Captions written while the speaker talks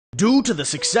Due to the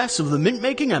success of the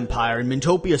mint-making empire in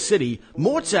Mintopia City,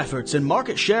 Mort's efforts and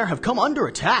market share have come under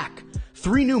attack.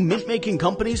 3 new mint-making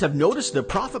companies have noticed the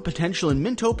profit potential in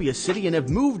Mintopia City and have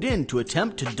moved in to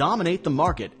attempt to dominate the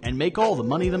market and make all the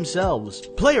money themselves.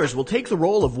 Players will take the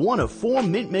role of one of 4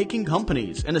 mint-making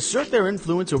companies and assert their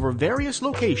influence over various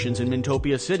locations in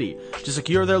Mintopia City to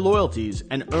secure their loyalties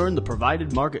and earn the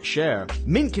provided market share.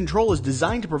 Mint Control is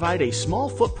designed to provide a small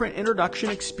footprint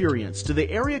introduction experience to the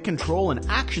area control and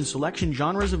action selection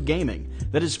genres of gaming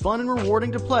that is fun and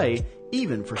rewarding to play,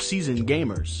 even for seasoned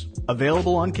gamers.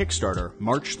 Available on Kickstarter,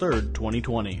 March 3rd,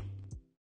 2020.